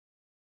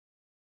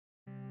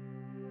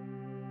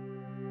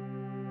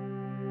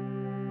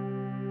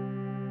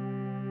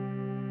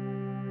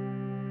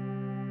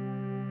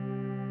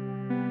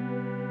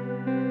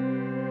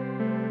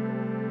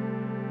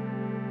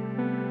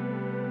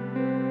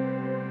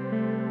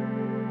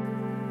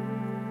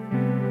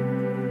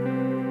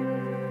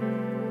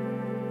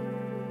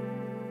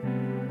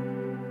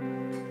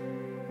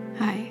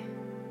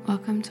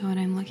welcome to what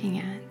I'm looking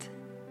at.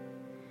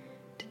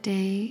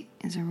 Today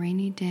is a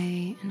rainy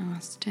day in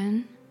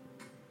Austin,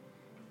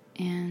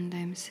 and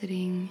I'm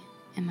sitting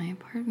in my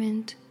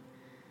apartment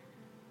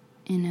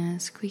in a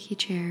squeaky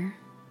chair,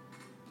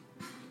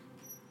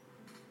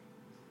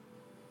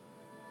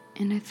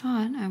 and I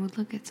thought I would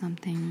look at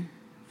something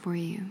for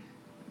you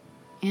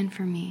and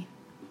for me.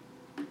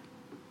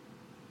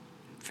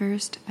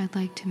 First, I'd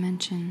like to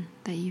mention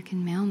that you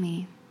can mail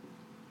me.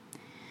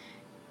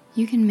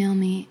 You can mail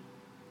me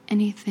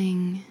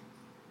anything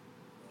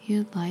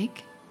you'd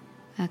like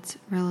that's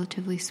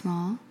relatively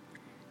small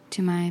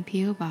to my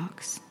P.O.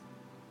 Box.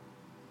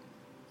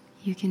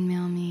 You can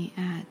mail me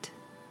at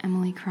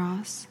Emily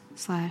Cross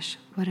 /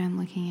 what I'm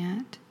looking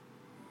at,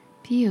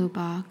 P.O.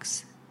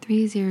 Box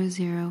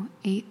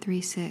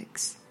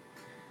 300836,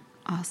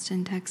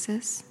 Austin,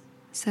 Texas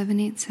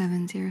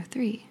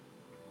 78703.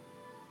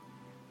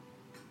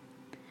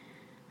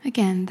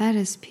 Again, that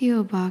is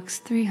P.O. Box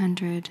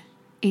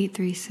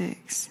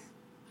 300836,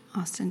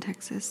 Austin,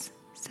 Texas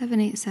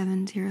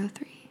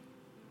 78703.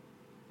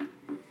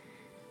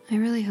 I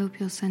really hope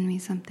you'll send me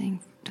something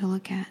to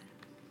look at.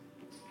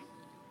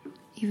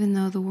 Even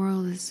though the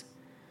world is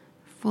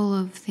full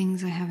of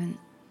things I haven't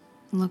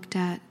looked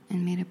at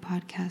and made a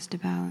podcast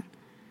about,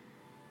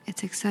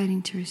 it's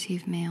exciting to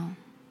receive mail.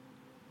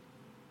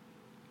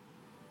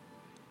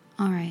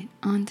 All right,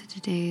 on to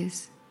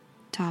today's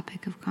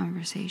topic of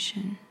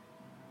conversation.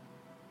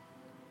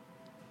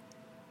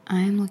 I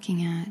am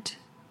looking at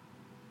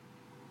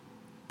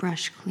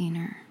brush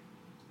cleaner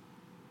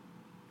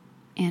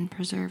and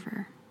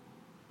preserver.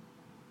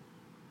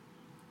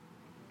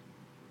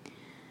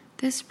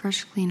 This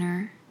brush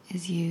cleaner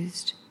is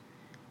used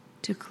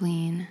to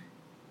clean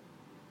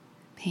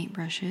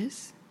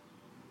paintbrushes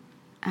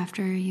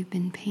after you've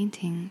been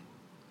painting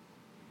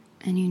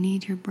and you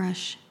need your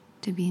brush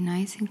to be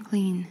nice and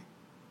clean.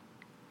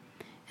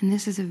 And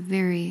this is a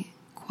very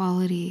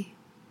quality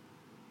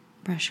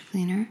brush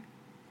cleaner.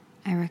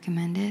 I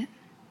recommend it.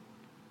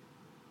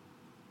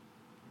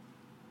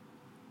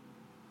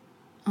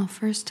 I'll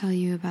first tell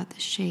you about the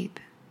shape.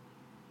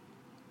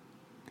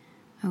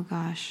 Oh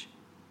gosh.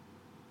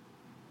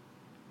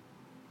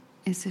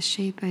 It's a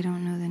shape I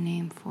don't know the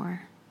name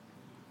for.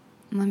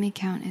 Let me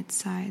count its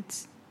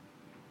sides.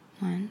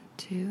 1,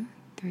 2,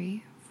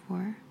 3,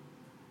 4,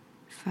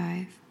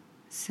 5,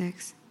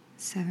 6,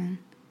 7,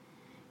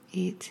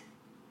 8,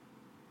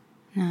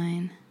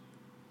 9,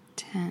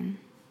 10.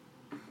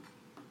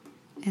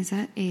 Is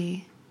that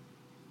a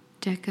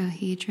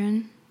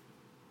decahedron?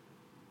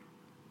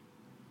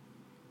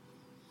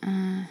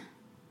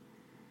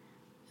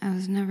 I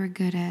was never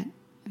good at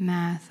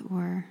math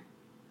or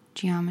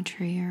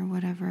geometry or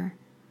whatever.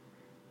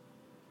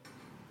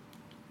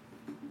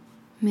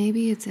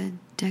 Maybe it's a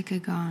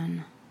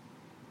decagon.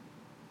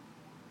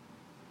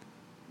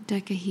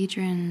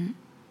 Decahedron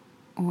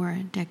or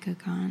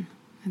decagon.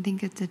 I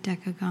think it's a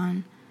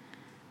decagon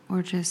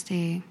or just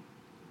a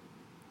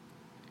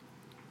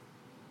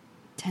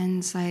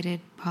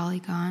 10-sided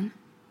polygon.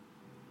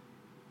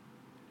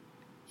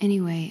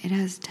 Anyway, it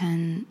has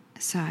 10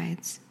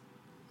 sides,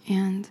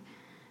 and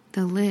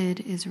the lid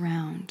is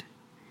round.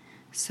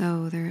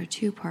 So there are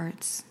two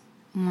parts.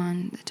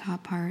 One, the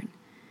top part,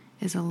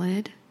 is a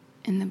lid,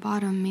 and the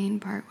bottom main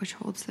part, which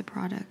holds the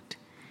product,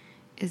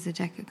 is a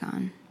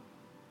decagon.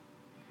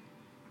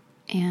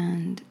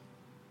 And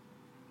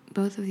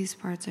both of these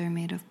parts are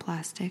made of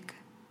plastic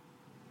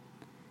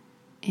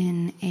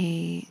in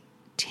a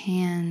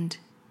tan,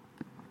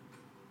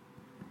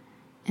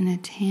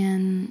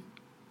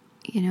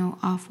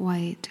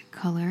 off-white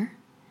color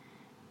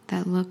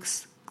that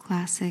looks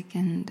classic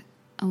and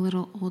a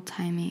little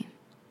old-timey.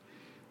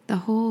 The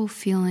whole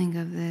feeling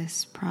of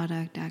this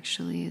product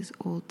actually is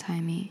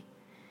old-timey.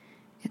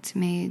 It's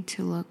made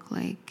to look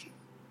like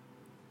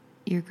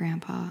your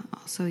grandpa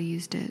also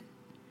used it,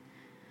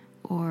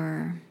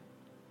 or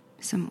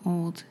some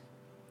old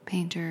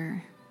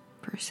painter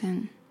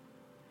person.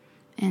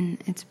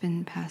 And it's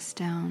been passed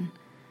down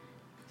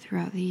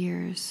throughout the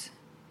years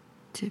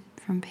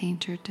from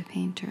painter to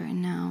painter,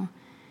 and now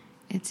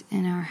it's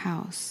in our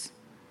house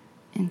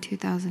in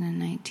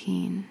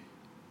 2019.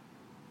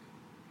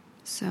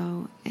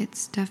 So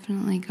it's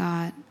definitely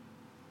got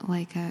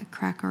like a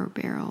Cracker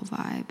Barrel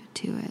vibe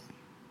to it.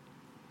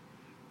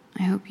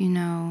 I hope you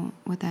know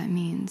what that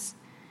means.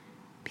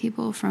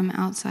 People from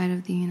outside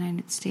of the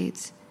United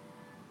States,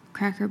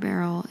 Cracker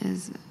Barrel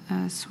is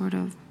a sort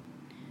of,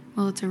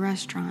 it's a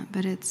restaurant,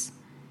 but it's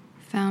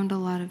found a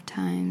lot of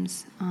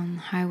times on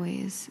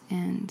highways,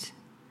 and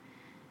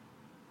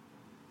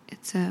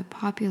it's a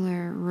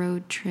popular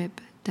road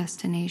trip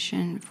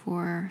destination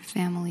for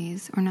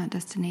families, or not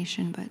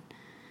destination, but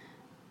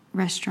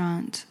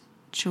restaurant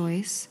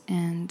choice.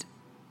 And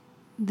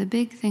the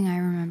big thing I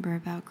remember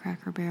about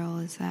Cracker Barrel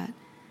is that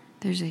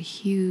there's a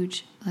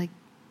huge,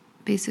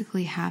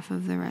 basically half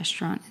of the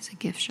restaurant is a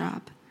gift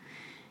shop.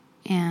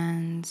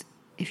 And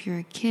if you're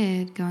a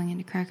kid going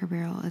into Cracker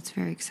Barrel, it's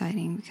very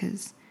exciting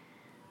because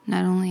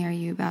not only are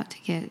you about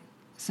to get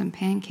some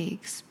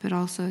pancakes, but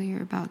also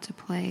you're about to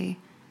play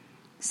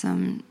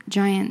some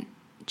giant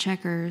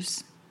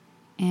checkers,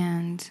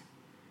 and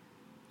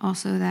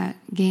also that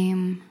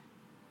game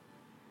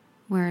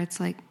where it's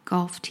like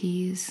golf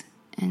tees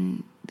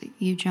and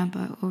you jump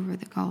over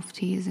the golf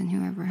tees and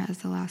whoever has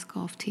the last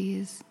golf tee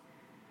is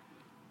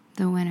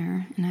the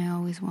winner, and I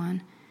always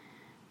won.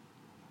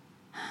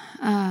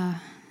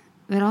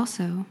 But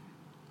also,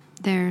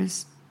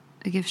 there's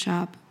a gift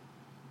shop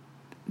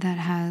that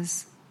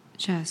has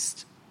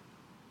just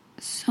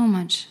so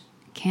much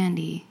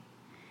candy,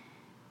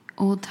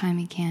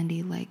 old-timey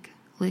candy like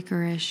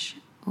licorice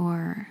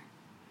or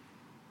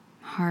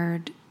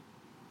hard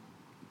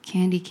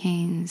candy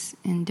canes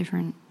in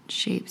different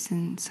shapes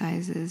and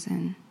sizes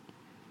and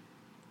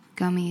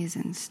gummies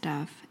and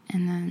stuff.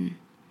 And then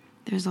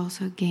there's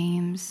also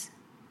games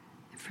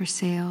for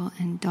sale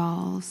and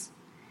dolls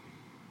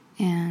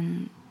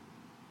and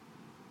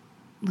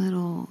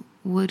little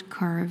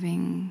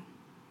wood-carved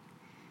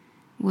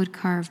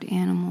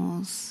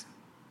animals,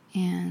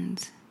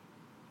 and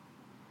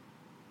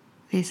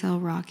they sell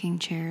rocking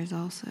chairs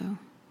also.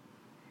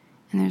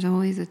 And there's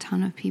always a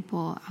ton of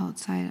people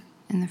outside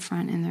in the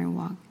front in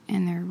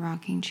their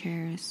rocking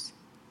chairs.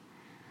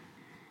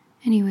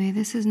 Anyway,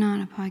 this is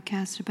not a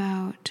podcast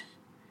about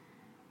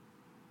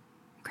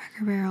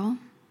Cracker Barrel.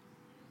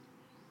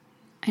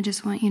 I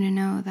just want you to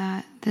know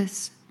that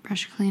this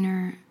brush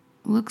cleaner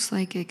looks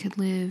like it could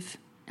live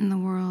in the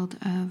world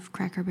of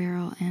Cracker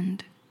Barrel,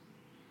 and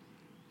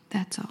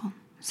that's all.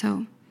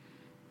 So,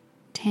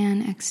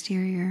 tan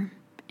exterior,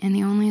 and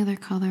the only other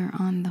color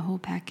on the whole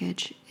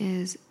package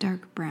is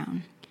dark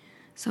brown.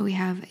 So we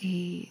have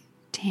a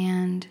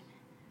tanned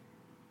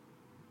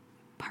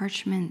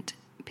parchment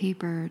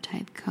paper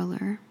type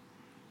color,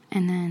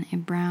 and then a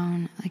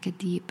brown, like a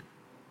deep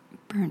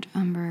burnt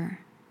umber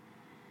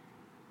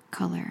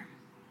color.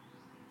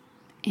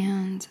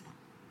 And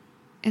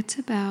it's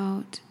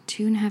about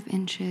 2.5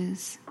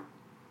 inches.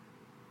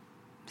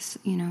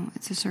 You know,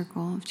 it's a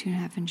circle of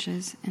 2.5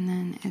 inches, and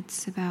then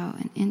it's about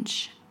 1.5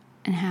 inches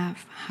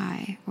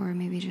high, or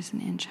maybe just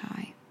 1 inch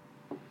high.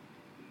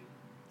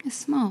 A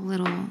small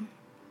little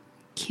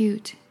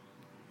cute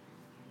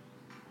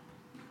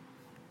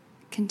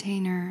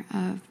container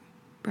of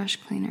brush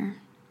cleaner.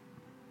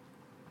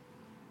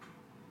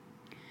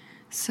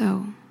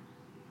 So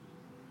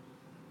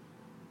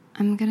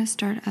I'm going to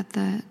start at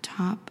the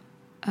top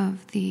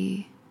of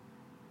the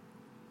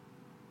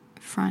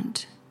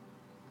front,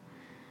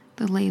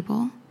 the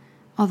label.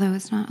 Although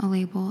it's not a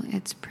label,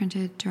 it's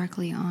printed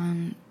directly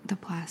on the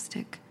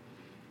plastic.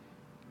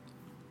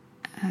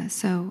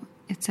 So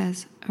it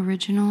says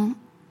original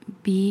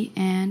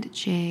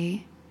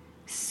B&J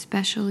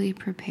specially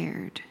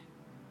prepared.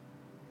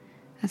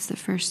 That's the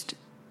first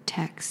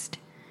text.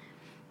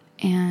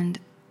 And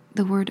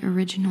the word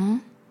original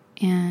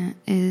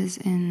is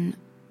in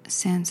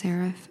sans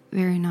serif,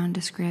 very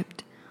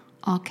nondescript,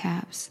 all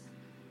caps.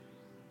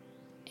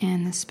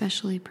 And the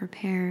specially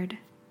prepared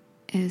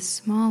is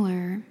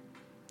smaller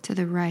to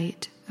the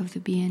right of the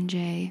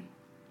B&J,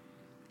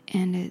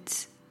 and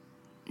it's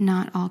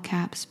not all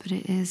caps, but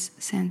it is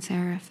sans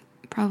serif,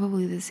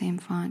 probably the same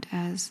font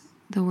as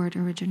the word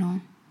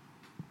original.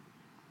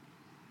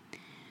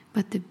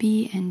 But the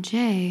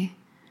B&J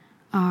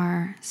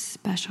are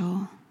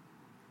special,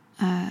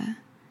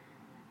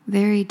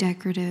 very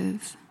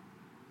decorative,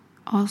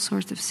 all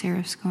sorts of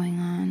serifs going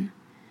on,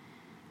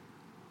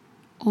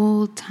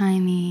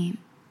 old-timey,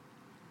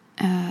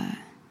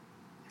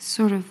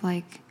 sort of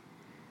like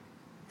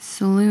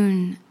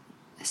saloon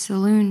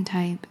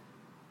type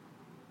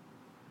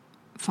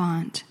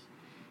font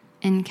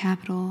in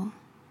capital,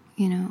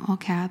 all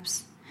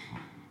caps.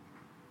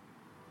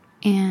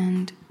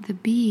 And the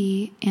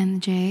B and the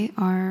J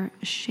are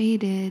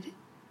shaded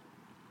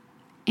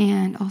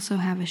and also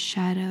have a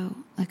shadow,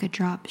 like a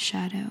drop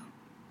shadow.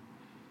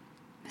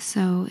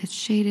 So it's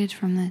shaded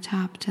from the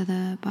top to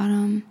the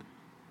bottom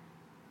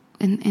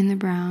in the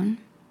brown.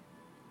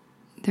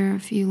 There are a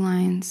few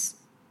lines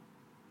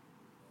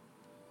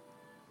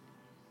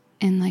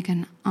in like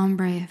an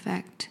ombre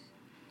effect,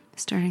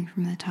 starting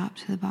from the top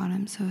to the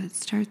bottom. So it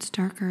starts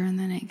darker and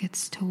then it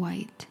gets to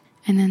white.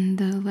 And then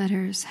the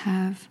letters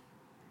have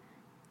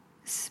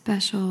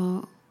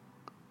special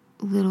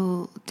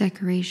little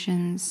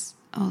decorations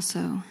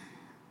also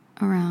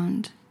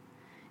around.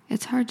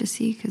 It's hard to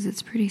see because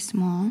it's pretty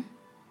small,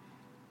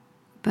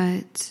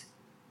 but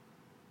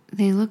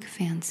they look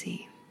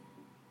fancy.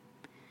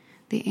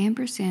 The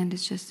ampersand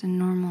is just a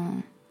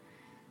normal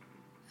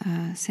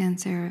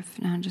sans serif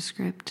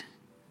nondescript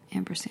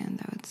ampersand,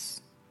 though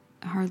it's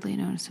hardly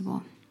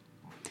noticeable.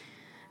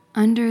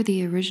 Under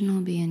the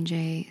original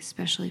B&J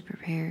specially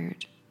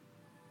prepared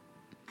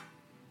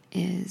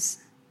is,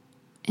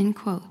 in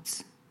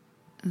quotes,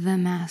 the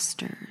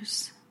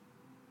masters,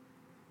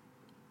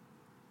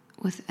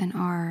 with an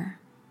R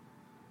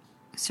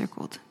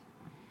circled.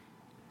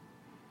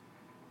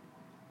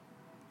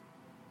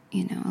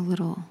 A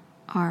little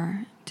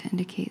R to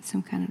indicate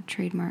some kind of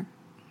trademark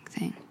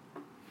thing.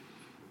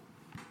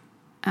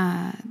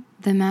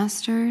 The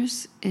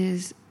masters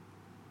is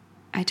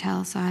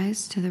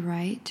italicized to the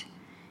right,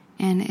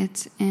 and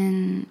it's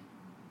in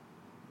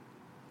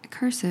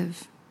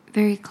cursive,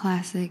 very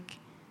classic,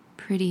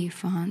 pretty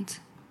font.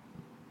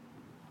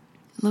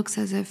 It looks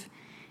as if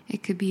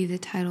it could be the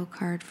title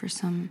card for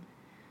some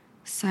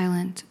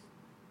silent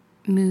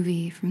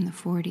movie from the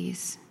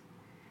 40s.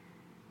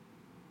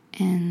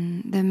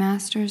 And the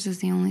Masters is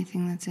the only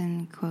thing that's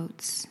in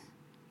quotes.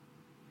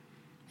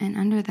 And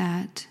under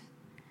that,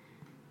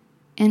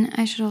 and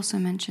I should also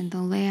mention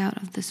the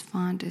layout of this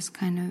font is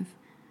kind of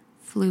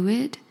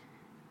fluid.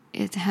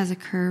 It has a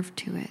curve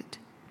to it.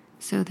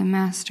 So the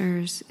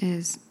Masters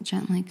is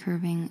gently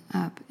curving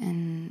up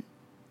and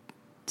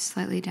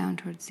slightly down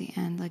towards the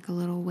end, like a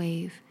little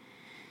wave.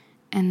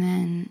 And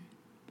then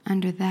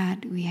under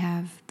that, we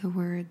have the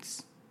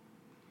words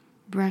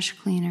brush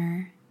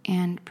cleaner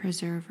and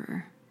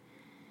preserver.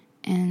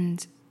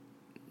 And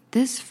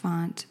this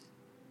font,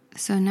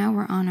 so now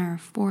we're on our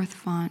fourth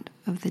font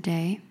of the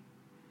day.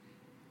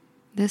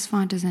 This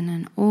font is in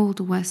an old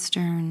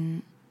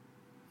Western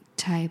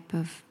type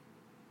of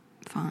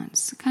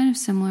fonts, kind of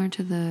similar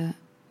to the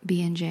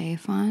B&J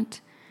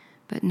font,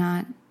 but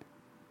not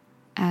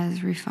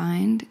as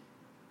refined,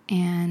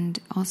 and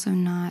also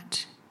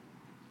not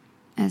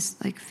as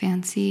like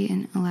fancy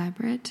and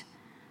elaborate.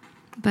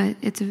 But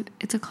it's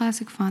a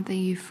classic font that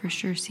you've for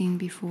sure seen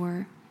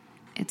before.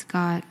 It's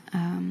got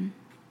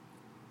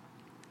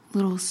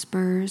little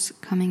spurs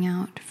coming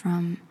out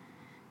from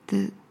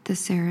the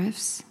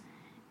serifs.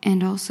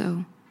 And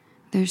also,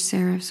 there's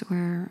serifs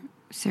where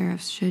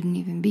serifs shouldn't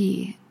even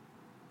be.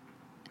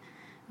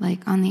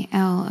 Like on the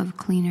L of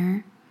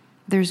cleaner,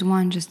 there's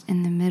one just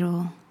in the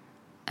middle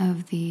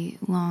of the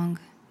long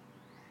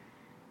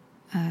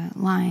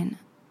line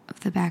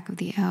of the back of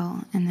the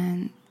L, and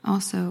then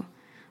also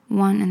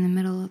one in the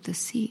middle of the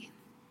C.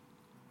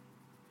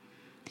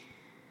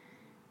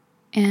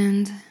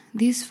 And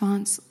these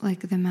fonts,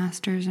 like the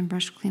Masters and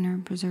Brush Cleaner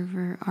and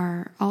Preserver,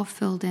 are all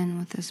filled in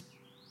with this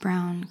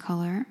brown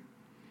color.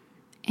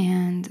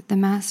 And the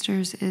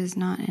Masters is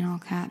not in all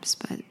caps,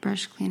 but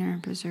Brush Cleaner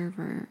and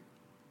Preserver,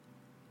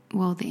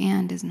 well, the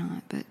and is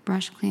not, but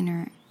Brush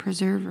Cleaner,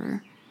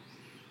 Preserver,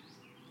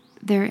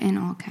 they're in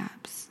all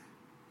caps.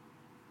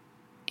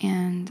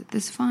 And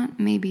this font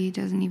maybe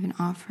doesn't even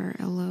offer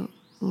a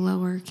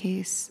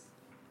lowercase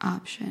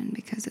option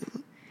because I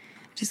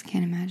just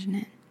can't imagine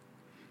it.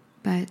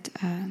 But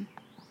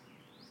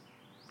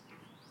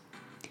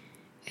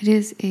it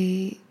is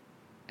a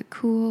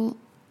cool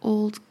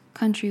old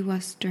country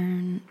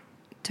western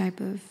type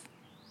of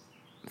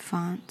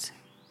font.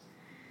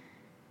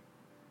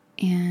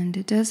 And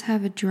it does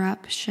have a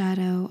drop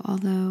shadow,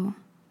 although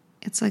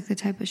it's like the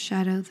type of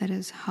shadow that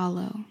is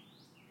hollow.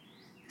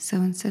 So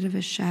instead of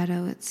a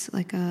shadow, it's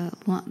like the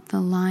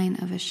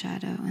line of a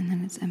shadow, and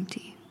then it's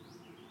empty.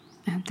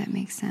 I hope that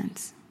makes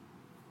sense.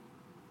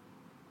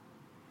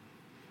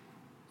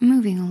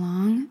 Moving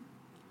along,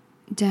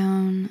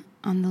 down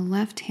on the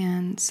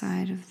left-hand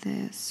side of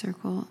the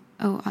circle,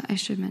 I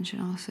should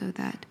mention also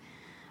that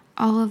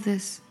all of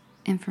this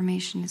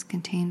information is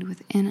contained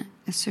within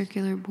a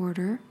circular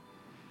border,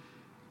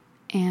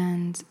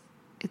 and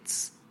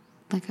it's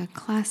like a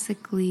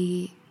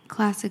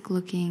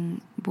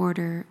classic-looking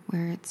border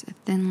where it's a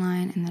thin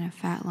line and then a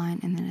fat line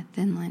and then a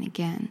thin line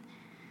again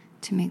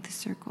to make the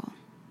circle.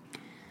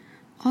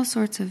 All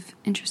sorts of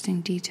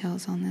interesting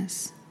details on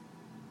this.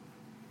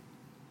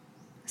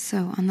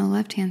 So on the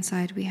left-hand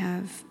side, we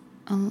have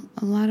a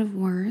lot of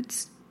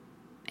words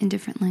in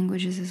different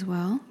languages as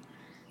well.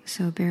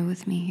 So bear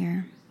with me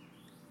here.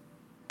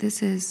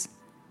 This is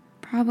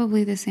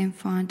probably the same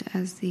font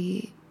as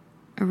the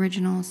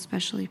original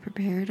specially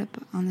prepared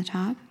up on the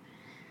top.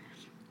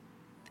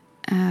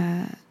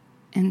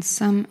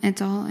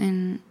 It's all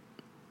in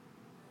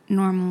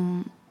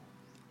normal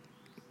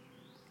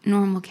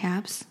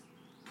caps.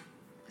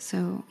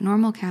 So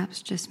normal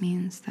caps just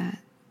means that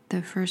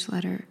the first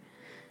letter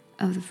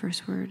of the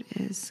first word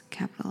is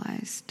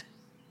capitalized.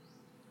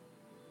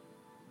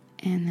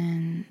 And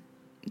then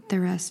the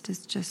rest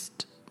is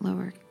just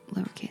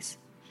lowercase.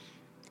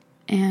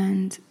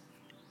 And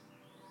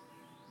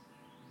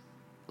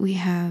we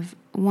have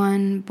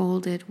one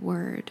bolded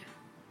word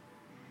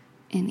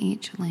in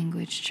each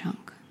language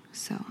chunk.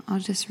 So I'll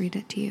just read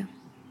it to you.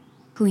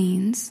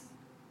 Cleans,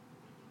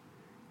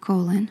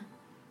 colon,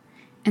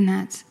 and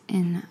that's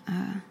in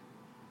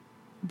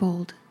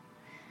bolded.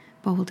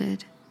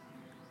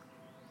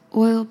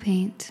 Oil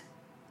paint,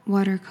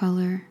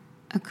 watercolor,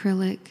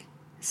 acrylic,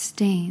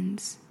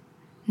 stains.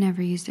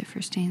 Never used it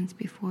for stains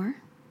before.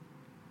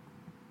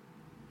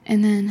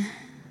 And then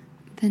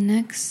the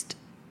next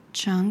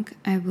chunk,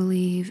 I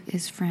believe,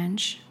 is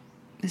French.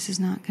 This is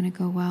not going to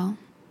go well.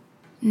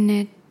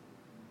 Nettoie,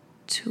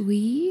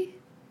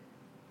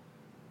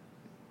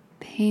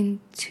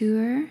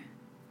 peinture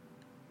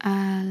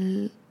à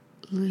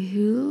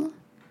l'huile,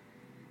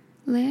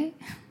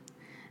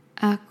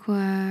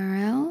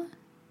 aquarelle,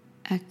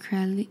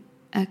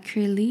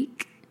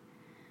 acrylic,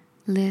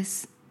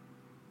 les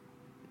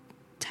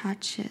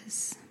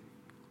touches.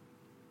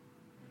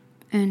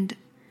 And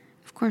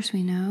of course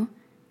we know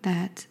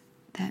that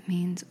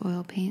means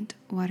oil paint,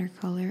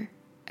 watercolor,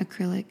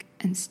 acrylic,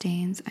 and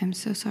stains. I'm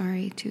so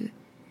sorry to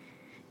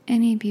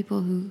any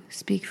people who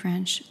speak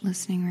French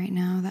listening right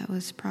now, that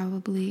was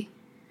probably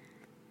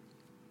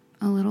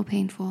a little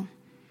painful.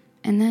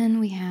 And then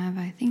we have,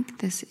 I think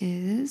this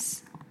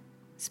is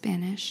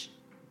Spanish,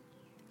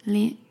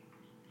 limpia,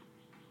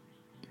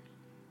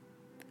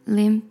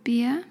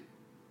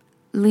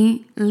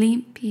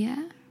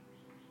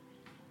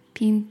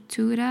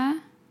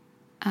 pintura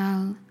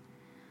al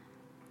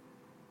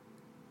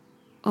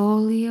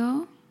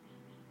óleo,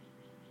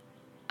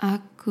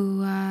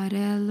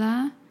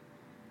 acuarela,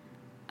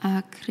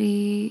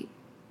 acrílico,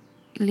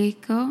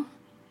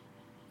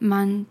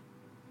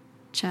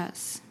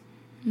 manchas.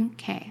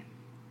 Okay.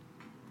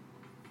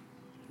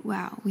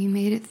 Wow, we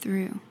made it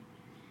through.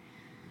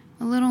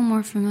 A little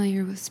more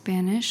familiar with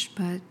Spanish,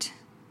 but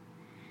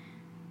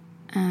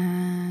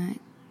I'm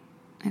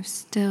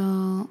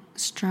still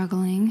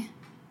struggling.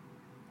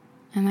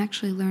 I'm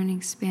actually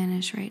learning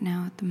Spanish right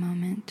now at the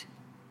moment,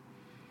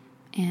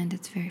 and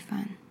it's very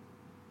fun.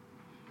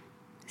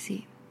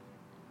 See.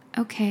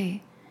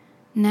 Okay,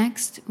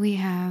 next we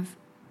have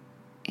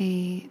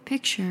a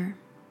picture,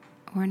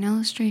 or an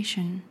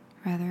illustration,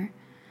 rather,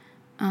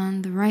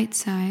 on the right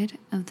side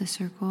of the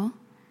circle,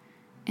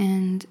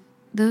 and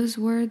those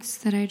words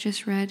that I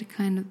just read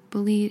kind of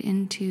bleed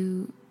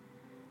into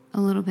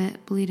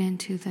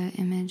the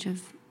image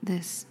of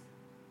this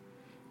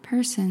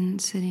person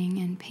sitting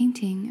and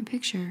painting a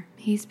picture.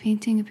 He's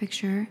painting a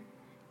picture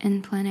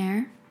in plein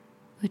air,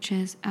 which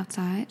is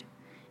outside,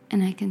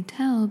 and I can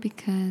tell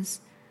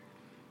because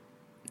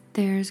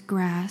there's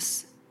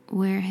grass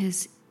where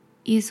his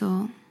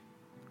easel,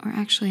 or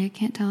actually I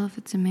can't tell if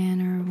it's a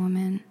man or a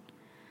woman.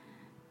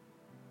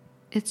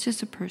 It's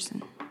just a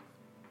person.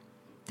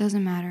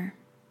 Doesn't matter.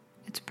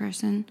 It's a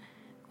person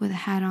with a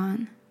hat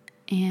on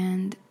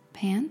and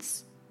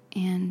pants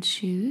and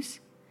shoes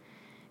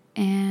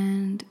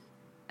and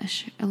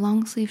a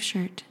long sleeve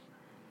shirt,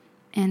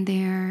 and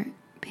they're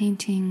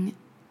painting,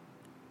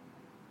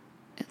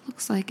 it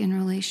looks like in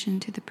relation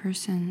to the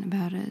person,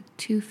 about a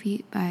 2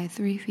 feet by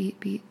 3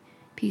 feet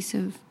piece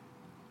of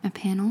a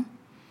panel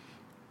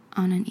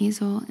on an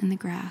easel in the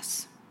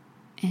grass,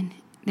 and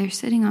they're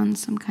sitting on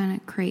some kind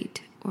of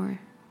crate or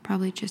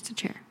probably just a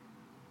chair.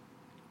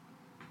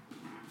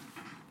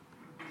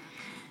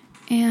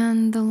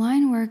 And the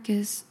line work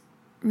is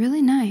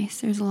really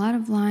nice. There's a lot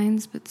of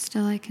lines, but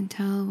still I can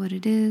tell what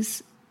it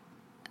is.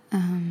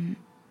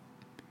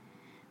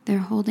 They're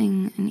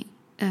holding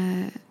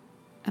a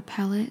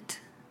palette,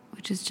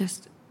 which is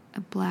just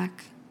a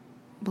black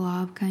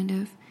blob kind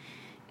of,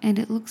 and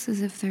it looks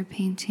as if they're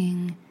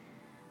painting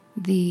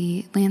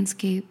the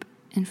landscape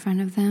in front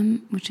of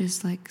them, which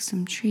is like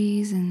some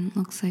trees and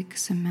looks like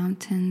some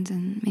mountains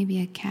and maybe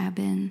a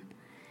cabin,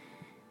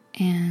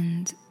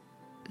 and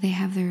they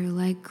have their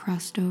leg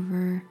crossed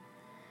over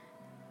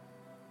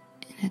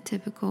in a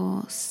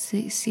typical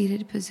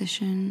seated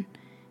position,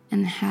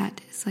 and the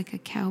hat is like a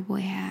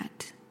cowboy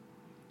hat,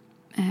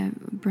 a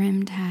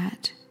brimmed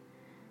hat,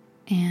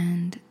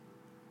 and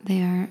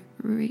they are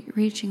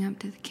reaching up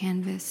to the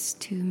canvas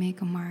to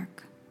make a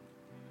mark.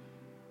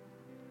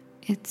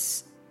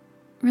 It's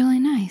really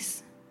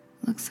nice.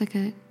 Looks like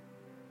a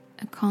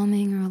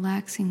calming,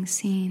 relaxing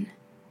scene.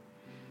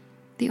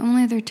 The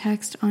only other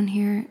text on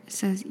here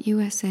says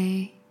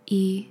USA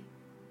E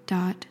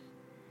dot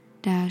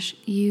dash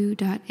U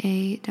dot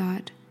A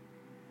dot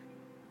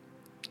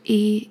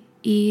E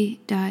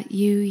dot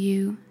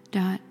UU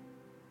dot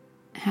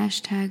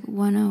hashtag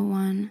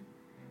 101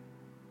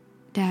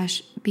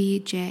 dash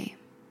BJ.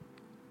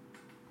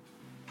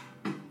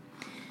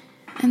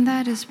 And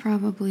that is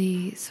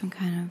probably some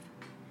kind of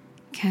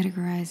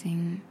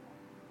categorizing.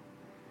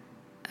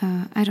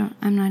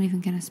 I'm not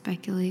even going to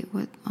speculate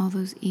what all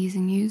those E's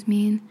and U's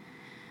mean.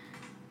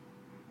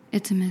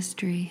 It's a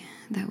mystery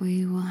that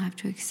we will have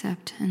to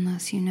accept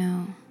unless you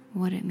know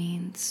what it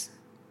means.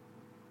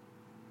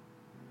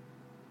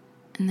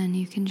 And then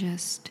you can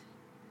just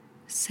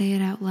say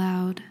it out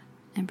loud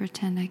and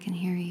pretend I can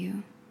hear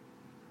you.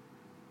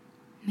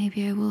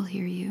 Maybe I will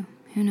hear you.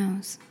 Who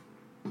knows?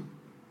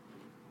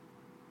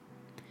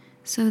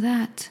 So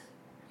that,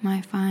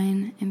 my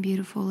fine and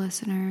beautiful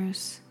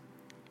listeners,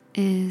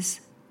 is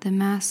the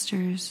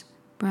Masters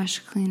Brush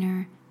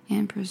Cleaner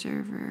and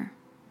Preserver.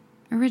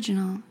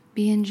 Original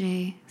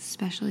B&J,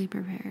 specially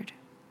prepared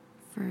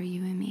for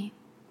you and me.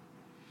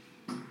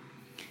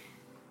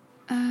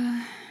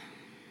 I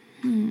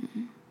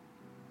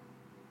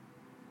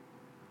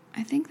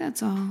think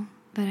that's all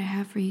that I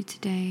have for you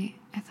today.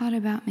 I thought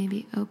about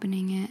maybe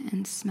opening it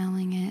and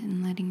smelling it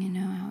and letting you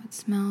know how it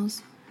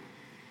smells.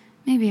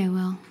 Maybe I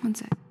will. One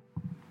sec.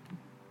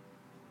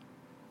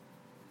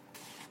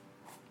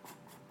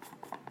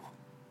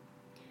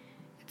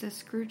 It's a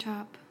screw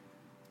top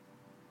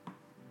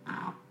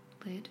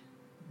lid.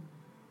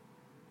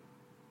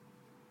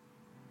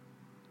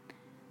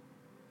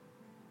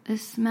 The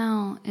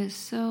smell is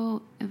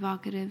so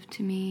evocative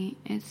to me.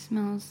 It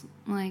smells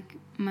like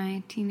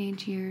my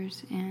teenage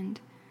years and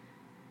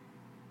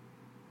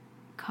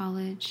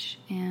college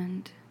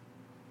and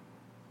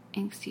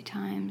angsty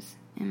times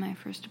in my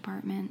first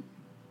apartment.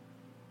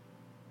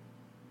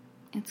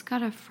 It's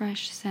got a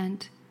fresh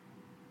scent,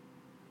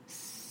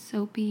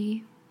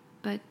 soapy,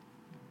 but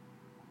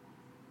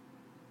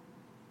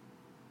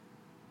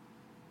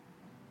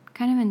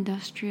kind of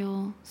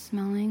industrial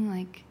smelling,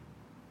 like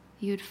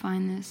you would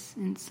find this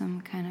in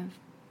some kind of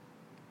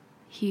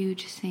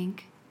huge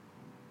sink.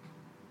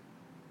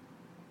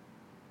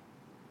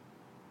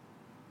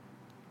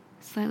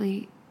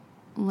 Slightly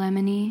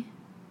lemony.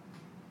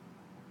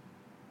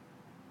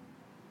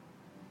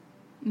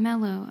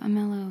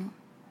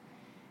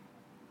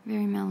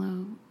 Very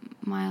mellow,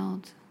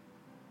 mild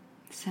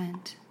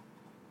scent.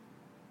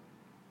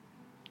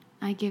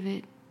 I give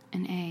it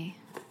an A.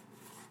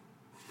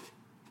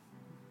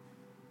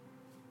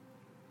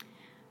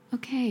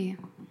 Okay.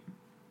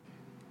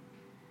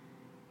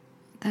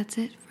 That's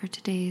it for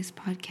today's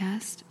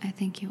podcast. I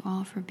thank you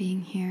all for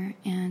being here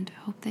and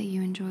hope that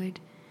you enjoyed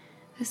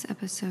this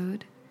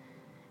episode.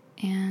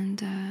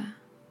 And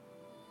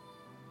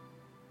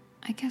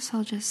I guess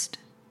I'll just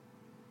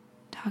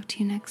talk to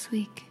you next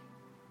week.